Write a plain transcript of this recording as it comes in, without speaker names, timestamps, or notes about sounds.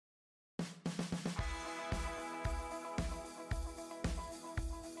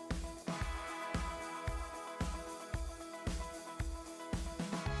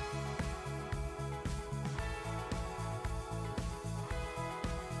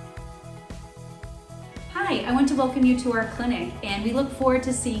Hi, I want to welcome you to our clinic, and we look forward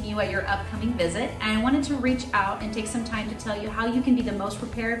to seeing you at your upcoming visit. And I wanted to reach out and take some time to tell you how you can be the most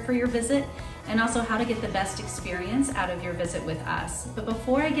prepared for your visit and also how to get the best experience out of your visit with us. But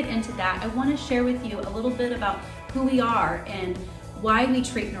before I get into that, I want to share with you a little bit about who we are and why we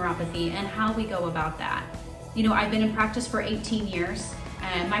treat neuropathy and how we go about that. You know, I've been in practice for 18 years.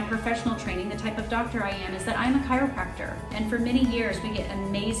 And my professional training, the type of doctor I am, is that I'm a chiropractor. And for many years, we get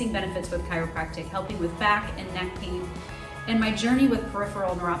amazing benefits with chiropractic, helping with back and neck pain. And my journey with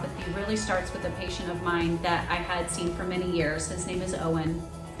peripheral neuropathy really starts with a patient of mine that I had seen for many years. His name is Owen.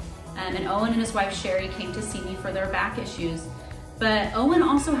 And Owen and his wife Sherry came to see me for their back issues. But Owen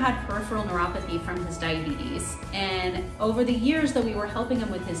also had peripheral neuropathy from his diabetes. And over the years that we were helping him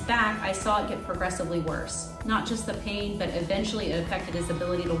with his back, I saw it get progressively worse. Not just the pain, but eventually it affected his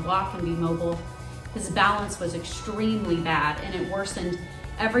ability to walk and be mobile. His balance was extremely bad, and it worsened.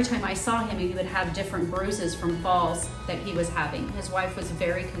 Every time I saw him, he would have different bruises from falls that he was having. His wife was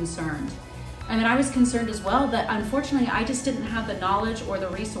very concerned. I mean, I was concerned as well, but unfortunately, I just didn't have the knowledge or the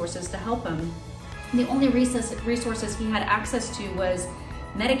resources to help him. The only resources he had access to was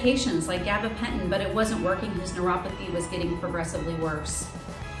medications like gabapentin, but it wasn't working. His neuropathy was getting progressively worse.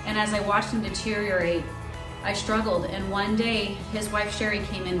 And as I watched him deteriorate, I struggled. And one day, his wife Sherry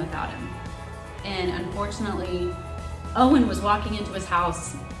came in without him. And unfortunately, Owen was walking into his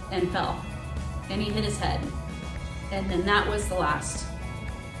house and fell. And he hit his head. And then that was the last.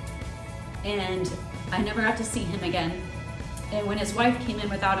 And I never got to see him again. And when his wife came in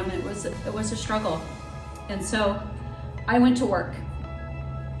without him, it was a struggle. And so I went to work.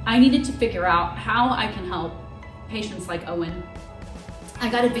 I needed to figure out how I can help patients like Owen. I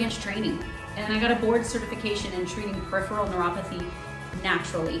got advanced training, and I got a board certification in treating peripheral neuropathy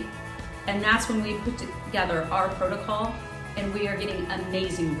naturally. And that's when we put together our protocol, and we are getting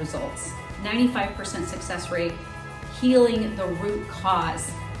amazing results. 95% success rate, healing the root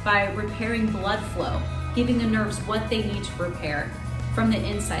cause by repairing blood flow, giving the nerves what they need to repair from the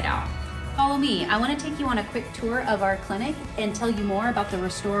inside out. Follow me. I want to take you on a quick tour of our clinic and tell you more about the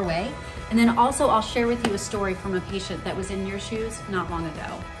Restore Way. And then also I'll share with you a story from a patient that was in your shoes not long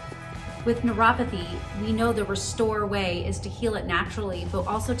ago. With neuropathy, we know the Restore Way is to heal it naturally, but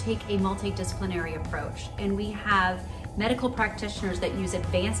also take a multidisciplinary approach. And we have medical practitioners that use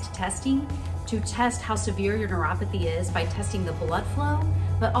advanced testing to test how severe your neuropathy is by testing the blood flow,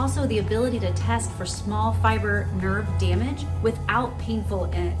 but also the ability to test for small fiber nerve damage without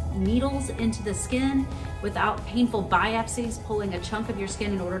painful needles into the skin, without painful biopsies, pulling a chunk of your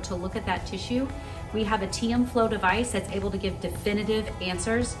skin in order to look at that tissue. We have a TM Flow device that's able to give definitive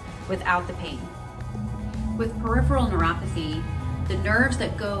answers without the pain. With peripheral neuropathy, the nerves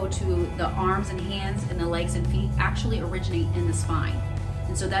that go to the arms and hands and the legs and feet actually originate in the spine.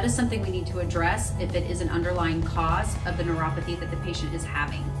 And so that is something we need to address if it is an underlying cause of the neuropathy that the patient is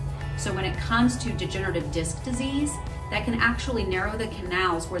having. So when it comes to degenerative disc disease, that can actually narrow the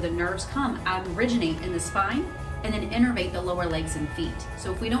canals where the nerves come and originate in the spine and then innervate the lower legs and feet.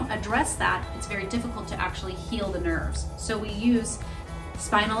 So if we don't address that, it's very difficult to actually heal the nerves. So we use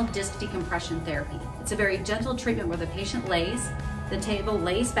spinal disc decompression therapy. It's a very gentle treatment where the patient lays, the table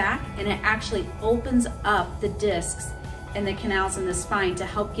lays back, and it actually opens up the discs and the canals in the spine to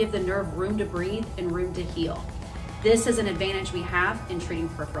help give the nerve room to breathe and room to heal. This is an advantage we have in treating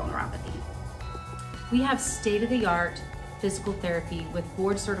peripheral neuropathy. We have state-of-the-art physical therapy with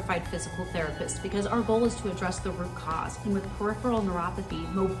board-certified physical therapists because our goal is to address the root cause. And with peripheral neuropathy,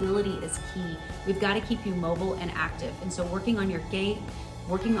 mobility is key. We've got to keep you mobile and active. And so working on your gait,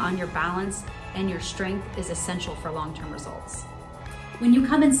 working on your balance, and your strength is essential for long-term results. When you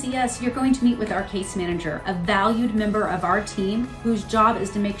come and see us, you're going to meet with our case manager, a valued member of our team whose job is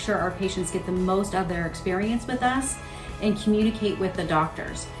to make sure our patients get the most of their experience with us and communicate with the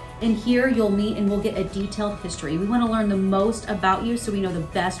doctors. And here you'll meet and we'll get a detailed history. We want to learn the most about you so we know the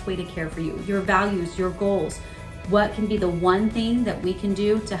best way to care for you, your values, your goals, what can be the one thing that we can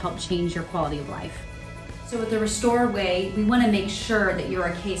do to help change your quality of life. So with the Restore Way, we want to make sure that you're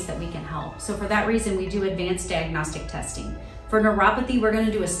a case that we can help. So for that reason, we do advanced diagnostic testing. For neuropathy, we're going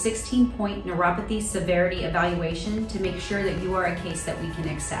to do a 16-point neuropathy severity evaluation to make sure that you are a case that we can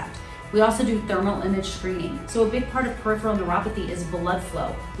accept. We also do thermal image screening. So a big part of peripheral neuropathy is blood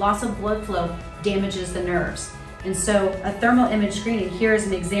flow. Loss of blood flow damages the nerves. And so a thermal image screening, here is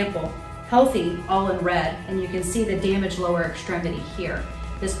an example. Healthy, all in red, and you can see the damaged lower extremity here.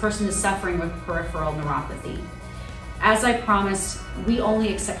 This person is suffering with peripheral neuropathy. As I promised, we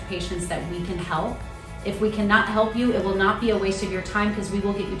only accept patients that we can help. If we cannot help you, it will not be a waste of your time because we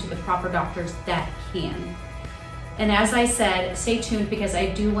will get you to the proper doctors that can. And as I said, stay tuned because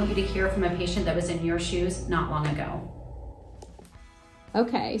I do want you to hear from a patient that was in your shoes not long ago.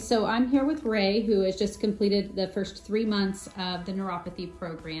 Okay, so I'm here with Ray, who has just completed the first 3 months of the neuropathy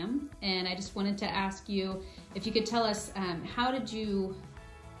program. And I just wanted to ask you if you could tell us,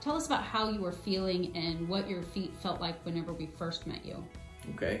 tell us about how you were feeling and what your feet felt like whenever we first met you.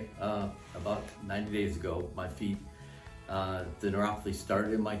 Okay, about 90 days ago, my feet, the neuropathy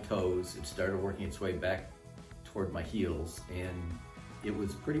started in my toes. It started working its way back toward my heels, and it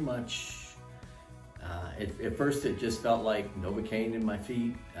was pretty much, at first it just felt like Novocaine in my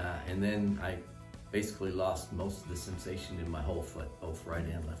feet, and then I basically lost most of the sensation in my whole foot, both right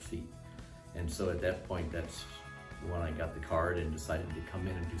and left feet. And so at that point, that's when I got the card and decided to come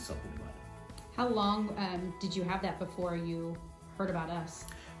in and do something about it. How long did you have that before you heard about us?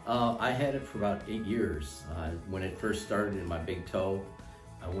 I had it for about 8 years. When it first started in my big toe,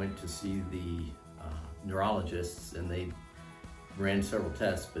 I went to see the neurologists, and they ran several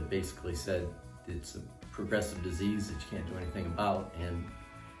tests, but basically said it's a progressive disease that you can't do anything about, and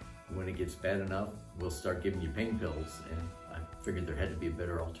when it gets bad enough, we'll start giving you pain pills. And I figured there had to be a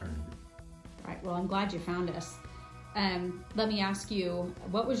better alternative. All right, well, I'm glad you found us. Let me ask you,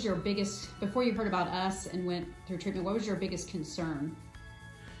 what was your biggest, before you heard about us and went through treatment, what was your biggest concern?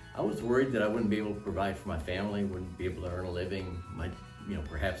 I was worried that I wouldn't be able to provide for my family, wouldn't be able to earn a living, might,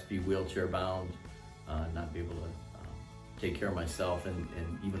 perhaps be wheelchair bound, not be able to take care of myself, and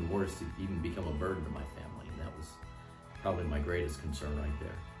even worse, to even become a burden to my family. And that was probably my greatest concern right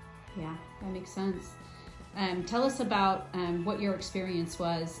there. Yeah, that makes sense. Tell us about what your experience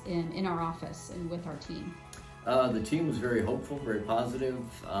was in our office and with our team. The team was very hopeful, very positive.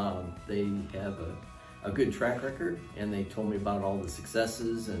 They have a good track record, and they told me about all the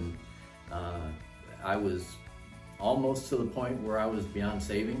successes, and I was almost to the point where I was beyond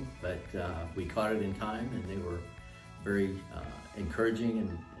saving, but we caught it in time, and they were very encouraging,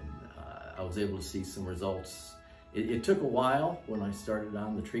 and I was able to see some results. It took a while when I started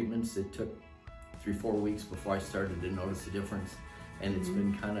on the treatments. It took 3-4 weeks before I started to notice the difference, and it's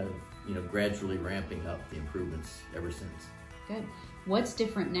been kind of gradually ramping up the improvements ever since. Good. What's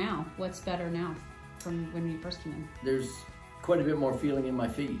different now? What's better now from when you first came in? There's quite a bit more feeling in my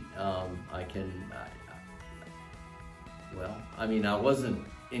feet. I wasn't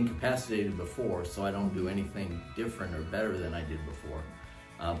incapacitated before, so I don't do anything different or better than I did before.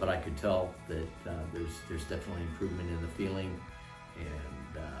 But I could tell that there's definitely improvement in the feeling,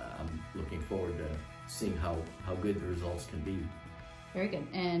 and I'm looking forward to seeing how good the results can be. Very good.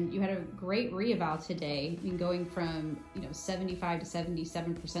 And you had a great re-eval today. Going from 75 to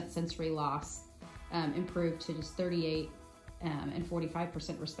 77% sensory loss, improved to just 38 and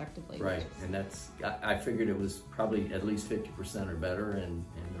 45% respectively. Right, and I figured it was probably at least 50% or better, and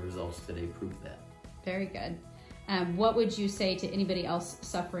the results today proved that. Very good. What would you say to anybody else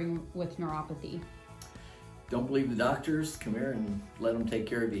suffering with neuropathy? Don't believe the doctors. Come here and let them take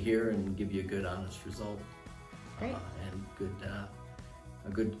care of you here and give you a good, honest result. Great. And a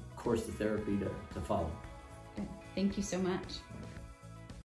good course of therapy to follow. Good. Thank you so much.